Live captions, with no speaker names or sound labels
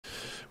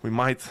we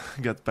might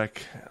get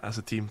back as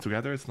a team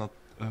together. It's not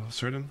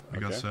certain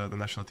because the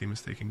national team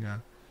is taking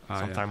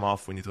some time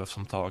off. We need to have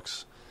some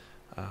talks,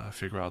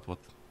 figure out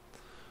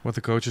what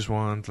the coaches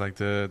want. Like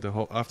the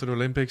whole after the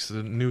Olympics,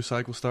 the new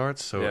cycle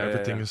starts, so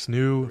everything is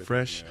new,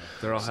 fresh. Yeah.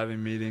 They're all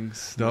having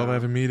meetings. They're all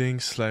having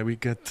meetings. Like we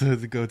get to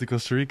go to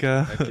Costa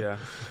Rica. Heck yeah.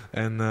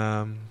 And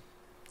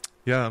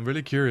I'm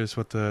really curious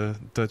what the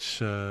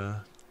Dutch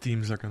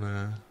teams are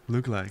gonna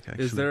look like.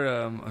 Actually, is there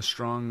a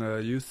strong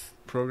youth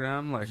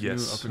program like new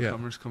up and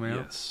comers coming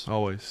out? Yes,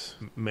 always.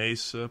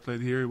 Mace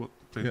played here.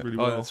 Played really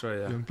well. Oh, that's right.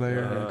 Yeah, young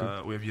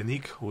player. We have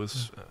Yannick, who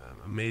is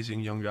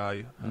amazing young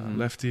guy,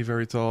 lefty,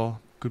 very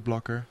tall, good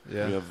blocker.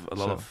 Yeah, we have a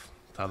lot of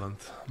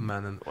talent,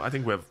 man, and I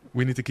think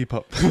we need to keep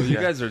up. Well, you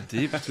guys are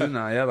deep too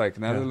now. Yeah, like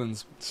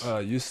Netherlands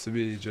used to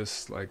be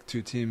just like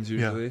 2 teams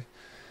usually. Yeah.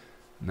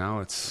 Now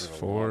it's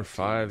 4 or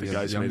 5. The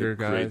guys younger made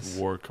great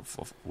work.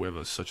 We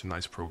have such a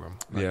nice program.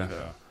 Like,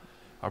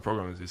 our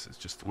program is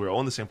just we're all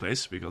in the same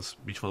place because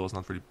beach volleyball was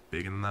not really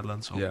big in the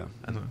Netherlands. So,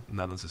 and the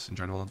Netherlands is in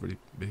general not really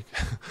big.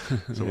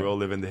 So we all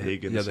live in The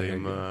Hague in the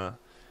same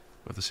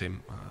with the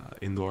same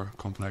indoor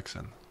complex,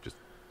 and just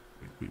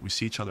we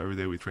see each other every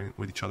day. We train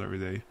with each other every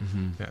day.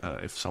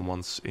 If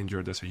someone's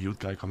injured, there's a youth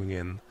guy coming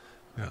in.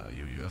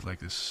 You have like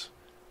this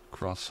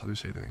cross. How do you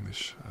say it in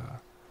English?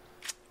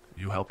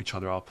 You help each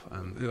other up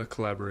and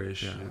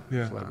collaboration.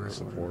 Collaborative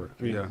support.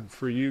 I mean,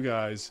 for you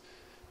guys,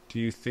 do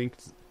you think,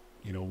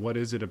 what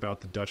is it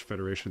about the Dutch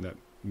Federation that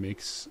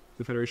makes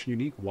the Federation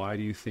unique? Why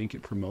do you think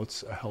it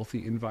promotes a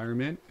healthy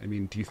environment? I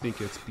mean, do you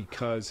think it's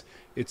because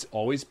it's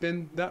always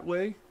been that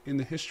way in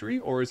the history,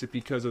 or is it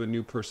because of the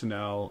new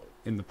personnel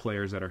and the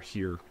players that are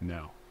here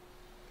now?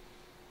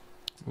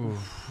 Ooh,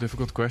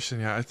 difficult question.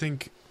 Yeah, I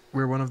think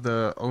we're one of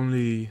the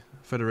only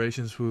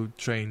federations who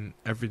train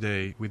every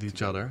day with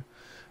each other.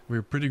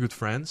 We're pretty good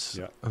friends.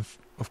 Yeah.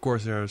 Of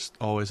course, there's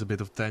always a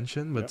bit of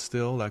tension, but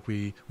still, like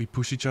we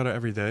push each other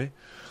every day.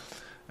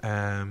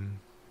 I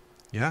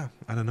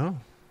don't know.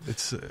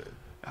 It's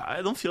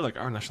I don't feel like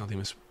our national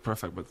team is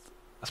perfect, but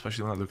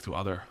especially when I look to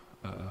other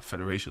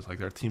federations, like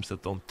there are teams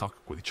that don't talk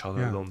with each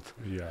other, don't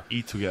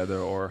eat together,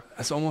 or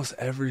that's almost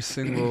every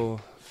single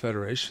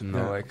federation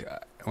though. Like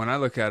when I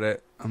look at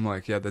it, I'm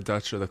like, the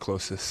Dutch are the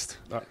closest.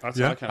 That's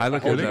I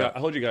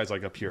hold you guys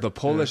like up here. The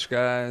Polish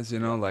guys,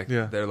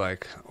 they're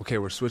like, okay,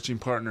 we're switching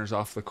partners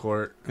off the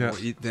court, and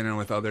we'll eat dinner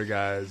with other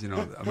guys.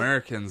 The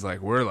Americans,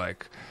 like, we're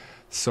like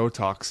so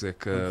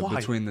toxic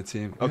between the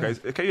team. Okay,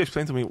 can you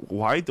explain to me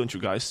why don't you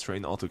guys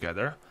train all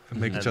together and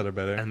make each other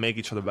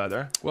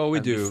better? Well, we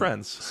do. Be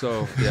friends.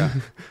 So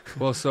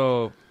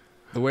so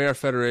the way our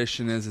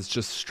federation is, it's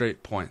just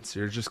straight points.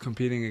 You're just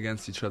competing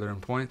against each other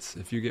in points.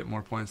 If you get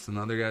more points than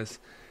other guys,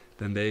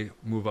 then they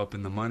move up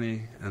in the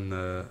money and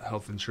the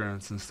health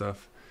insurance and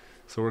stuff.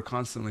 So we're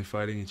constantly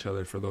fighting each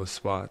other for those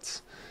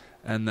spots.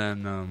 And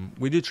then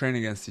we do train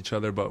against each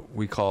other, but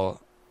we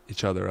call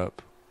each other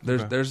up.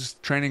 There's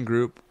training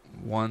group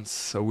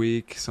once a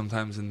week,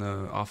 sometimes in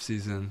the off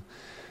season.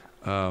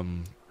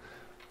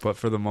 But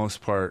for the most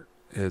part,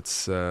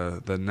 it's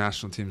the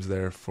national team's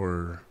there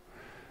for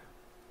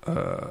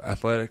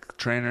athletic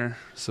trainer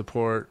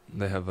support.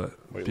 They have a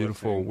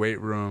beautiful weight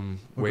room,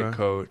 weight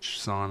coach,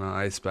 sauna,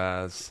 ice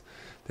baths.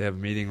 They have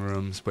meeting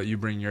rooms, but you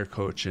bring your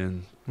coach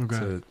in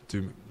to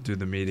do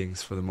the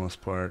meetings for the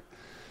most part.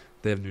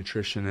 They have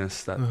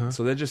nutritionists,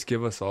 so they just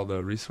give us all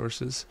the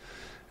resources,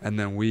 and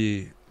then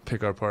we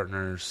pick our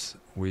partners.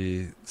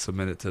 We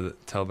submit it to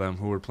tell them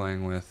who we're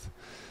playing with.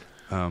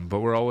 But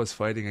we're always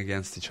fighting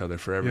against each other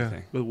for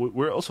everything. But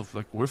we're also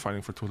we're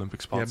fighting for 2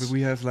 Olympic spots. Yeah, but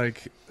we have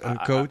like a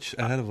coach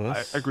ahead of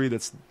us. I agree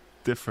that's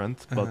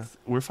different, but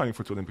we're fighting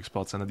for 2 Olympic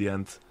spots, and at the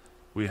end,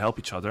 we help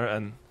each other,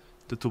 and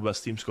the 2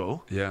 best teams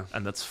go. Yeah,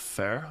 and that's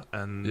fair,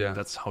 and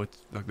that's how it.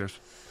 Like, there's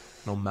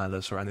no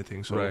malice or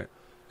anything. So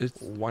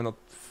why not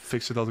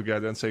fix it all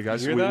together and say,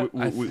 guys, we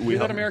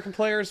help American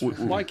players.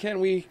 Why can't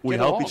we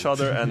help each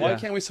other, and why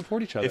can't we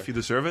support each other? If you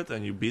deserve it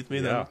and you beat me,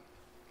 then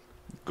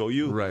go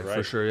you. Right,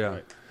 for sure. Yeah.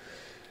 Right.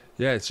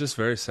 Yeah, it's just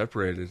very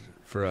separated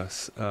for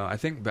us. I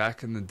think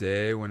back in the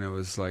day when it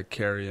was like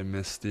Carrie and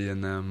Misty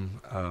and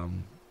them,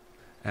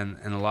 and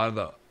a lot of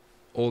the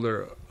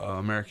older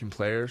American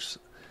players,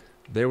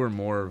 they were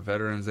more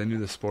veterans. They knew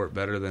the sport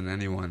better than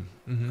anyone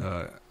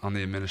on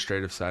the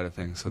administrative side of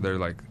things. So they're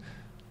like,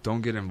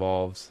 don't get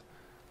involved.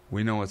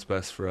 We know what's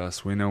best for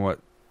us. We know what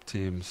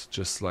teams,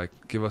 just like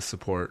give us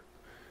support.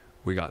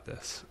 We got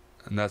this.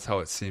 And that's how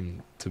it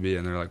seemed to be.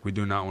 And they're like, we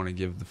do not want to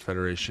give the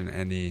federation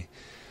any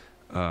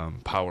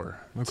power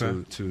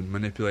to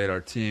manipulate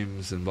our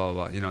teams and blah,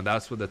 blah, blah.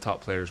 That's what the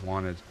top players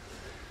wanted.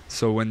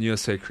 So when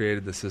USA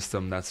created the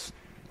system, that's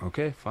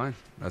okay, fine.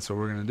 That's what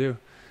we're going to do.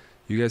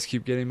 You guys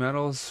keep getting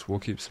medals,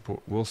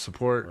 we'll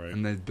support. Right.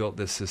 And they built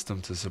this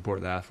system to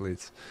support the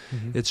athletes.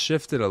 It's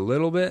shifted a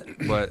little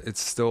bit, but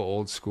it's still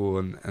old school,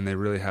 and they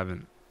really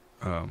haven't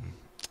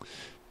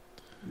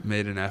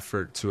made an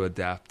effort to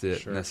adapt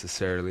it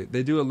necessarily.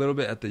 They do a little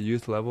bit at the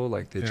youth level,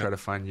 like they try to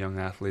find young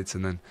athletes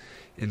and then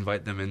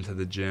invite them into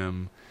the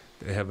gym.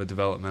 They have a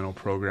developmental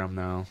program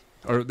now,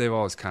 or they've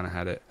always kind of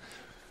had it.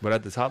 But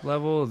at the top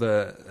level,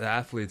 the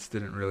athletes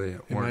didn't really.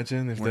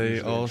 Imagine if they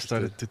all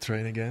started to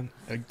train again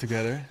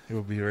together. It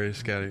would be very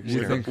scary.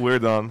 You think we're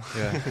done?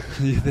 Yeah.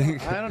 You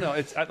think? I don't know.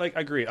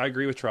 I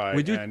agree with Tri.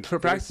 We do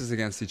practice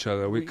against each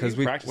other because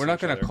we're not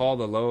going to call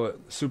the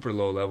super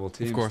low level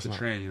teams to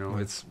train. You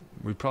know,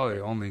 we probably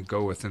only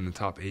go within the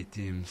top 8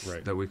 teams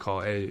that we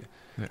call A.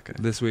 Okay.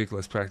 This week,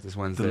 let's practice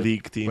Wednesday. The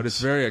league teams, but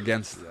it's very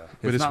against.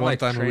 Yeah. It's not like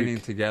training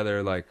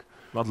together, like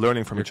not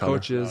learning from each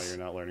other. No, you're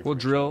not learning. We'll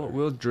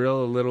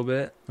drill a little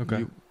bit.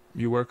 Okay.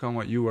 You work on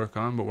what you work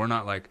on, but we're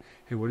not like,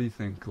 hey, what do you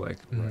think? Like,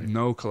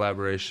 no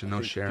collaboration,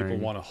 no sharing. People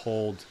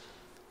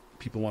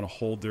want to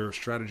hold their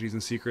strategies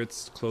and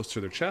secrets close to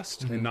their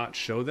chest and not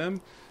show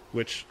them,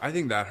 which I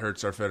think that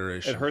hurts our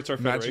federation. It hurts our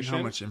federation. Imagine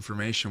how much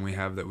information we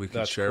have that we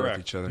can share with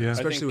each other,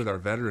 especially with our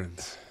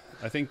veterans.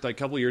 I think like a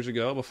couple of years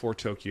ago, before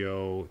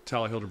Tokyo,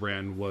 Tala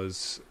Hildebrand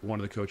was one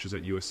of the coaches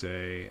at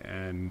USA,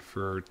 and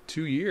for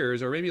 2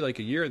 years, or maybe like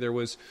a year, there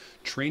was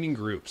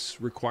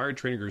required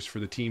training groups for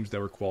the teams that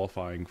were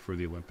qualifying for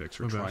the Olympics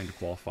or trying to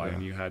qualify,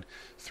 and you had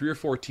 3 or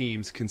 4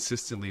 teams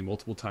consistently,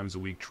 multiple times a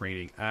week,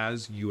 training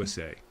as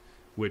USA.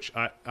 Which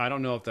I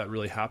don't know if that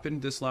really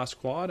happened this last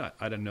quad.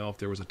 I don't know if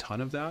there was a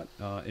ton of that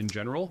in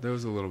general. There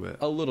was a little bit.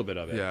 A little bit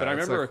of it. Yeah, but I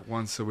remember like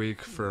once a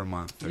week for a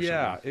month.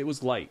 It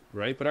was light,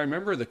 right? But I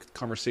remember the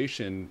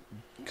conversation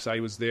because I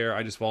was there.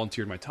 I just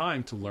volunteered my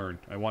time to learn.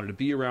 I wanted to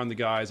be around the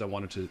guys. I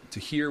wanted to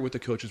hear what the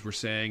coaches were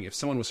saying. If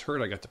someone was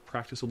hurt, I got to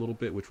practice a little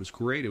bit, which was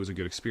great. It was a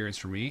good experience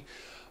for me.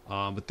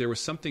 But there was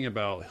something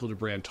about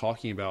Hildebrand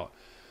talking about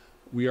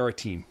we are a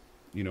team.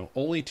 You know,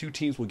 only 2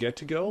 teams will get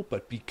to go,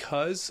 but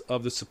because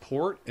of the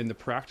support and the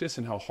practice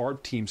and how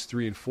hard teams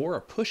 3 and 4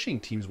 are pushing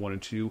teams 1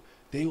 and 2,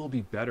 they will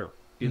be better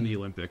in the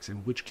Olympics,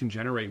 and which can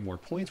generate more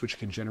points, which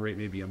can generate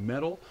maybe a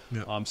medal.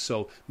 Yeah.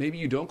 So maybe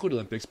you don't go to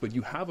Olympics, but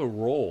you have a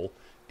role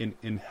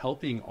in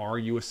helping our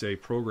USA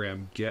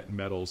program get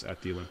medals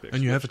at the Olympics.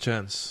 And you have a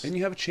chance. And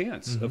you have a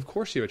chance. Of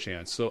course you have a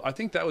chance. So I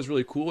think that was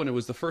really cool, and it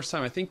was the first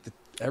time I think that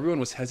everyone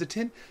was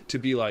hesitant to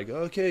be like,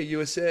 okay,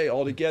 USA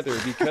all together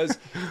because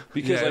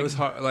like, it was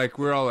hard. Like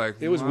we're all like,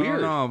 it was weird. I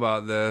don't know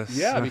about this.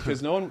 Yeah,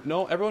 because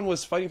everyone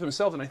was fighting for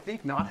themselves, and I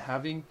think not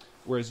having,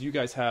 whereas you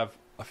guys have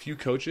a few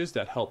coaches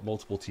that help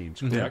multiple teams,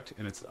 correct?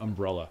 And it's the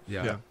umbrella.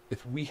 Yeah.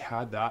 If we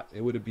had that,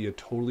 it would be a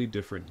totally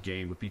different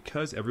game. But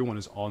because everyone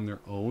is on their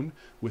own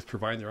with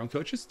providing their own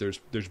coaches,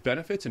 there's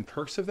benefits and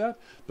perks of that.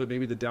 But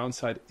maybe the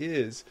downside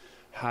is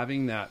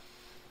having that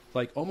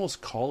like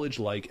almost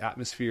college-like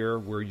atmosphere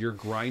where you're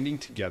grinding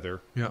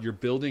together, you're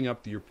building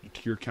up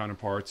your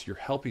counterparts, you're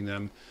helping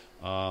them.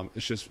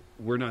 It's just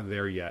we're not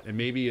there yet, and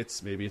maybe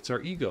it's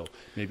our ego,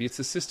 maybe it's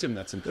the system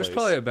that's in place. There's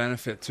probably a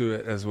benefit to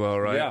it as well,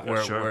 right? Yeah,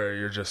 where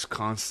you're just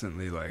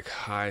constantly like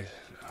high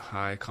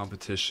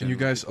competition. And you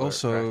guys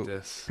also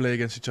play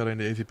against each other in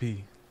the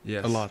AVP.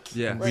 Yes. A lot.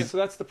 Yeah. Right, so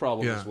that's the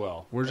problem as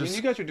well.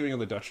 You guys are doing on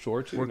the Dutch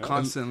tour too. We're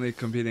constantly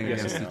competing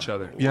against each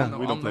other. Yeah.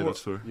 We don't play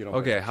Dutch tour.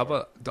 Okay, how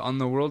about on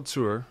the World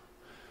Tour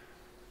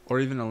or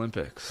even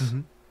Olympics?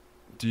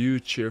 Do you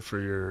cheer for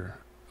your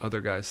other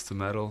guys to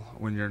medal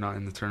when you're not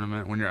in the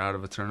tournament, when you're out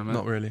of a tournament?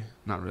 Not really.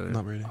 Not really.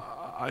 Not really.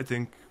 I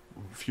think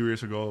a few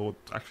years ago I would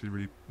actually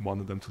really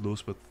wanted them to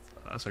lose, but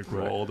as I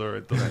grow older,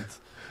 it doesn't.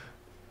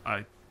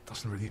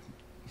 Doesn't really.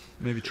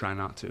 Maybe try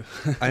not to.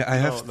 I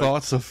have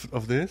thoughts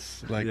of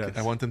this. Like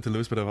I want them to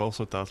lose, but I've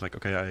also thought like,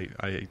 okay,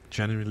 I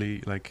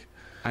genuinely like.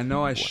 I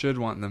know I should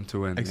want them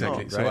to win.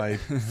 Exactly. So I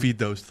feed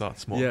those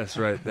thoughts more. Yes,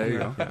 right. There you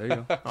go. There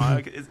you go.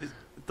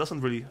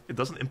 It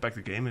doesn't impact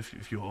the game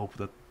if you hope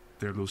that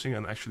they're losing,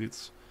 and actually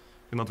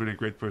you're not really a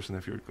great person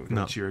if you're going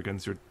to cheer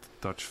against your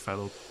Dutch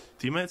fellow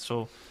teammates.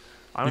 So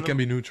you can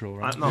be neutral,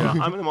 right?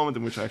 I'm in a moment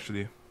in which I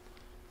actually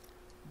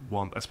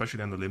want,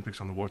 especially in the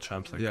Olympics on the World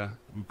Champs. Like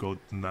we go to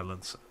the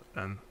Netherlands,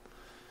 and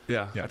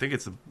I think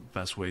it's the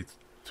best way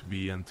to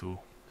be and to.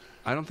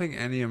 I don't think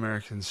any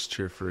Americans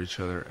cheer for each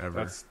other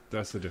ever.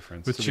 That's the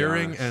difference. But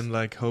cheering and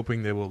like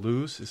hoping they will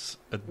lose is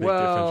a big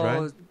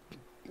difference, right?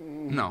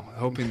 No,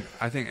 hoping.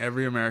 I think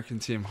every American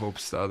team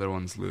hopes the other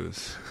ones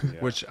lose,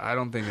 which I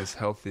don't think is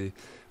healthy.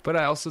 But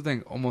I also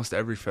think almost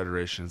every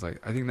federation is like.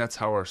 I think that's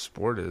how our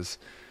sport is.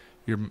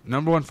 Your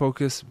number one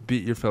focus: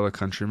 beat your fellow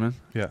countrymen.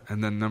 Yeah.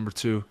 And then number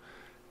 2,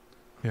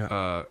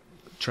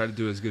 try to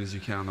do as good as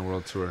you can on the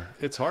World Tour.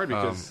 It's hard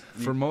because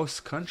for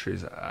most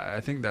countries,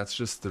 I think that's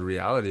just the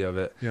reality of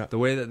it. Yeah. The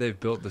way that they've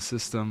built the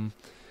system,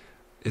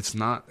 it's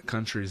not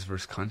countries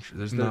versus countries.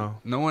 There's no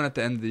one at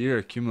the end of the year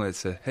accumulates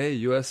say, "Hey,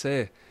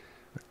 USA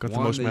got the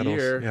won most the medals."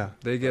 year,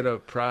 they get a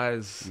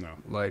prize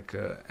like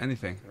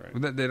anything.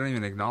 Right. They don't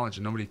even acknowledge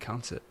it. Nobody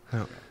counts it.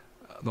 Yeah.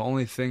 The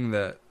only thing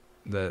that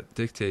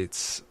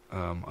dictates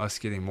us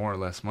getting more or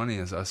less money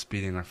is us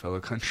beating our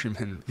fellow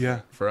countrymen.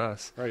 For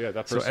us. Right. Yeah.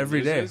 That so person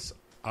every day.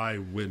 I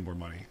win more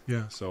money.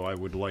 Yeah. So I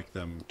would like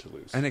them to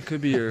lose. And it could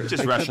be your... Which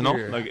is rational.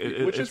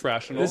 Which is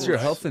rational. This is your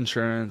health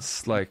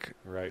insurance, like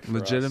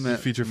legitimate you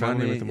feed your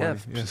family with the money.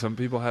 Yeah. Some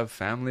people have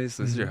families.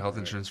 This is your health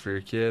insurance for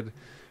your kid,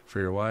 for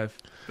your wife.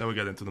 Then we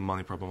get into the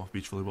money problem of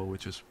beach volleyball,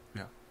 which is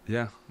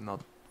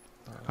not...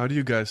 How do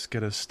you guys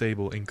get a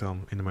stable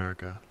income in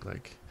America?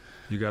 Like,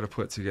 You got to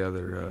put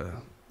together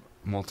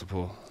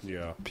multiple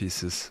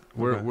pieces.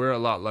 We're a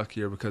lot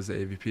luckier because of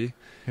AVP.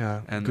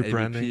 Yeah, and good AVP,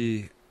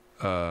 branding.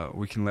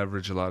 We can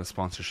leverage a lot of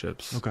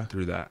sponsorships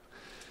through that.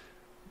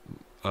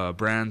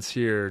 Brands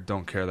here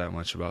don't care that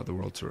much about the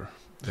World Tour.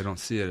 They don't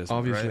see it as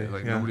obviously right?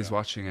 Like nobody's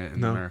watching it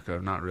in America,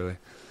 not really.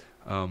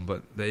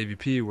 But the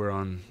AVP, we're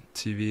on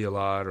TV a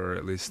lot, or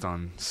at least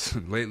on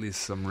lately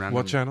some random.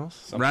 What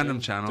channels? Random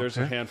channel. There's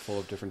a handful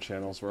of different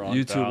channels. We're on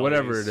YouTube, Valley,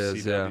 whatever it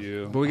is.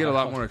 CW. Yeah, but we get a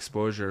lot more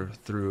exposure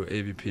through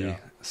AVP.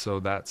 So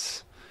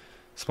that's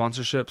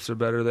sponsorships are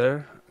better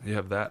there. You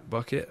have that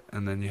bucket,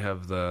 and then you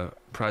have the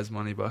prize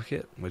money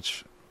bucket,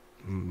 which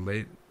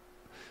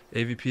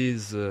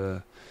AVP's.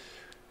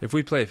 If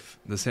we play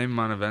the same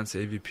amount of events,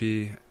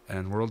 AVP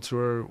and World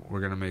Tour, we're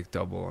gonna make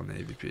double on the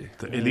AVP.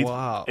 The elite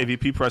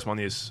AVP prize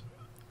money is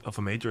of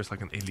a major. It's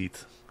like an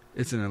elite.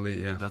 It's an elite,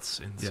 yeah. That's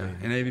insane.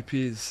 Yeah, and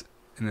AVP's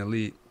an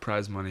elite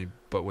prize money,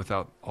 but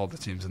without all the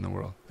teams in the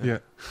world. Yeah,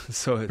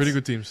 so it's pretty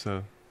good teams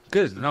though.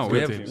 Good. No,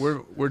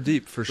 we're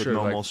deep for sure.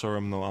 No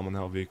Molsorum, no Amon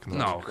Helvik.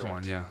 No, come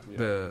on,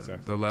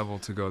 the level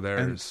to go there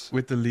and is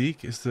with the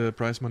league. Is the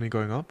prize money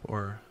going up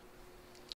or?